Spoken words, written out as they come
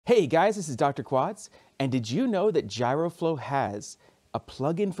Hey guys, this is Dr. Quads, and did you know that GyroFlow has a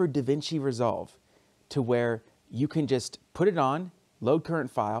plugin for DaVinci Resolve to where you can just put it on, load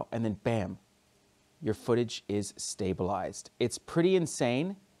current file, and then bam, your footage is stabilized. It's pretty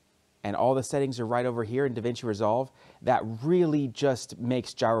insane, and all the settings are right over here in DaVinci Resolve. That really just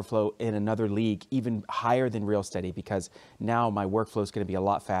makes GyroFlow in another league, even higher than RealSteady, because now my workflow is going to be a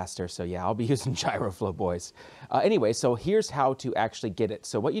lot faster. So yeah, I'll be using GyroFlow, boys. Anyway, so here's how to actually get it.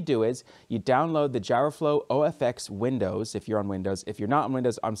 So what you do is you download the GyroFlow OFX Windows, if you're on Windows. If you're not on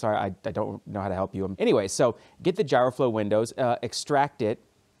Windows, I'm sorry, I don't know how to help you. Anyway, so get the GyroFlow Windows, extract it,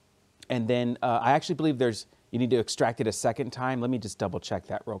 and then I actually believe you need to extract it a second time. Let me just double check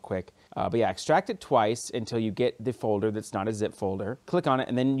that real quick. But yeah, extract it twice until you get the folder that's not a zip folder. Click on it,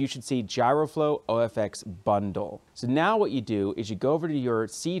 and then you should see GyroFlow OFX Bundle. So now what you do is you go over to your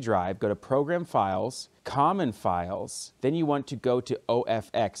C drive, go to Program Files, Common Files, then you want to go to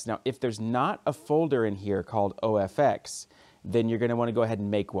OFX. Now, if there's not a folder in here called OFX, then you're gonna wanna go ahead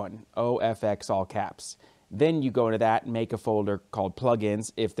and make one, OFX all caps. Then you go into that and make a folder called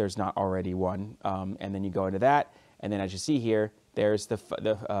plugins if there's not already one. And then you go into that. And then as you see here, there's the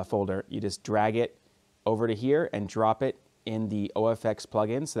folder. You just drag it over to here and drop it in the OFX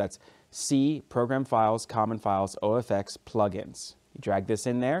plugins. So that's C, Program Files, Common Files, OFX plugins. You drag this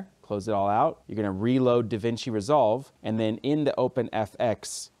in there, close it all out. You're gonna reload DaVinci Resolve, and then in the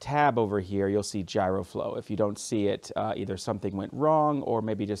OpenFX tab over here, you'll see GyroFlow. If you don't see it, either something went wrong, or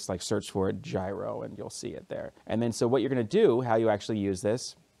maybe just like search for it, gyro, and you'll see it there. And then so what you're gonna do, how you actually use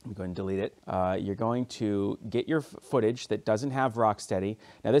this, let me go ahead and delete it. You're going to get your footage that doesn't have Rocksteady.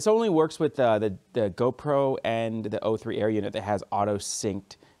 Now this only works with the GoPro and the O3 Air unit that has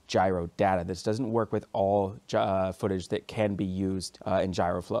auto-synced gyro data. This doesn't work with all footage that can be used in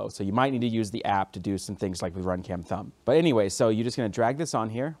GyroFlow. So you might need to use the app to do some things like with RunCam Thumb. But anyway, so you're just gonna drag this on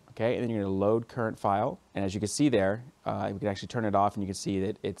here, okay? And then you're gonna load current file. And as you can see there, we can actually turn it off and you can see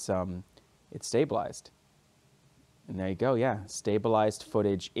that it's stabilized. And there you go, yeah, stabilized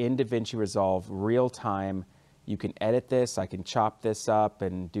footage in DaVinci Resolve, real time. You can edit this, I can chop this up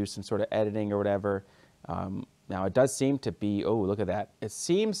and do some sort of editing or whatever. Now it does seem to be, oh, look at that. It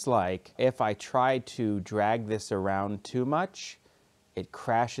seems like if I try to drag this around too much, it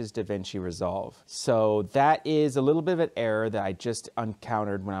crashes DaVinci Resolve. So that is a little bit of an error that I just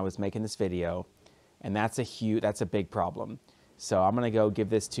encountered when I was making this video. And that's a big problem. So I'm gonna go give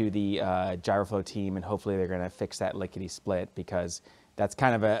this to the GyroFlow team, and hopefully they're gonna fix that lickety split, because that's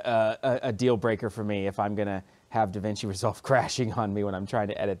kind of a deal breaker for me. If I'm gonna have DaVinci Resolve crashing on me when I'm trying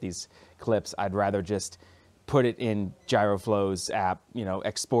to edit these clips, I'd rather just put it in GyroFlow's app, you know,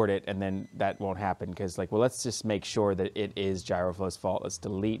 export it, and then that won't happen, because like, well, let's just make sure that it is GyroFlow's fault. Let's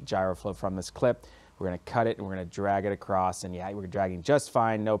delete GyroFlow from this clip. We're gonna cut it and we're gonna drag it across, and yeah, we're dragging just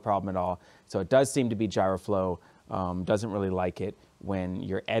fine, no problem at all. So it does seem to be GyroFlow doesn't really like it when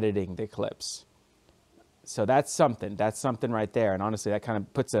you're editing the clips. So that's something right there. And honestly, that kind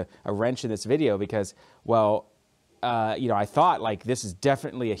of puts a wrench in this video, because, well, you know, I thought like this is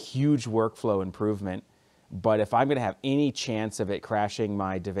definitely a huge workflow improvement. But if I'm going to have any chance of it crashing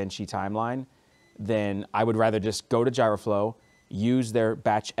my DaVinci timeline, then I would rather just go to GyroFlow, use their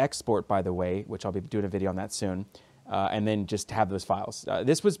batch export, by the way, which I'll be doing a video on that soon, and then just have those files.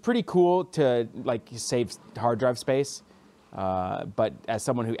 This was pretty cool to like save hard drive space, but as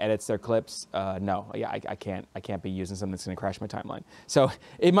someone who edits their clips, no, yeah, I can't be using something that's going to crash my timeline. So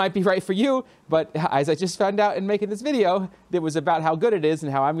it might be right for you, but as I just found out in making this video that was about how good it is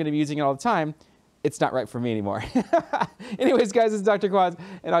and how I'm going to be using it all the time, it's not right for me anymore. Anyways, guys, this is Dr. Quads,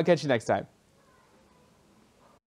 and I'll catch you next time.